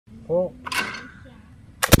Well,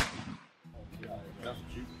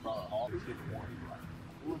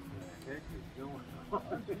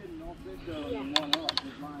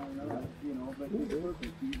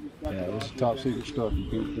 yeah, this is top secret stuff. You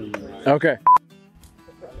can't do that. Okay.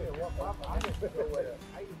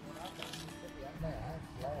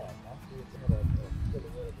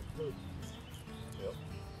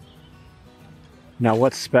 Now,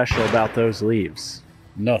 what's special about those leaves?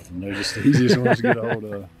 Nothing. They're just the easiest ones to get a hold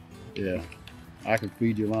of. Yeah. I can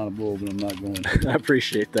feed you a line of bull, but I'm not going to. I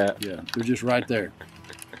appreciate that. Yeah, they're just right there.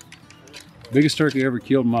 Biggest turkey I ever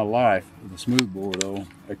killed in my life with a smoothbore, though.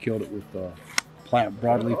 I killed it with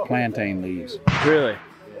broadleaf plantain leaves. Really?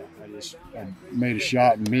 I made a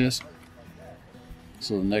shot and missed.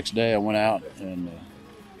 So the next day I went out and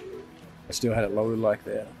I still had it loaded like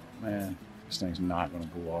that. Man, this thing's not going to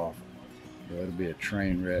go off. It'll be a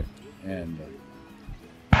train wreck. And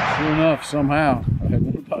sure enough, somehow, I had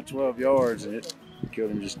one about 12 yards and it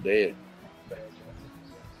killed him just dead.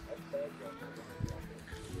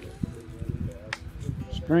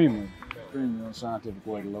 Extremely unscientific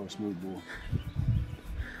way to load a smoothbore.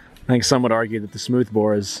 I think some would argue that the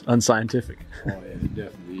smoothbore is unscientific. Oh yeah, it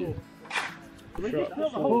definitely is. Can we just fill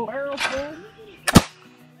the whole barrel full?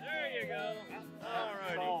 There you go. All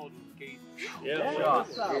righty. Yeah, shot.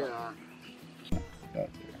 Got there.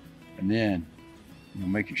 And then you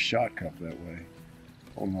make your shot cup that way.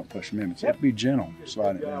 Hold them up, push them in. But you have to be gentle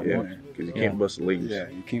sliding it down in there. Because you can't bust the leaves. Yeah,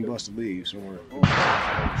 you can't bust the leaves or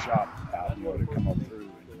shot out, you know, to come up through.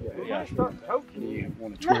 And you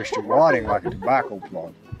want to twist your wadding like a tobacco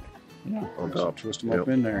plug. Yeah, so twist them up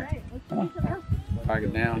in there. Pack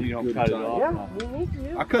it down. You don't cut it off.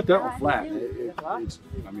 I cut that one flat. I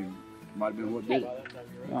mean, it might have been what did it.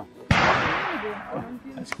 Oh.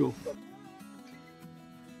 That's cool.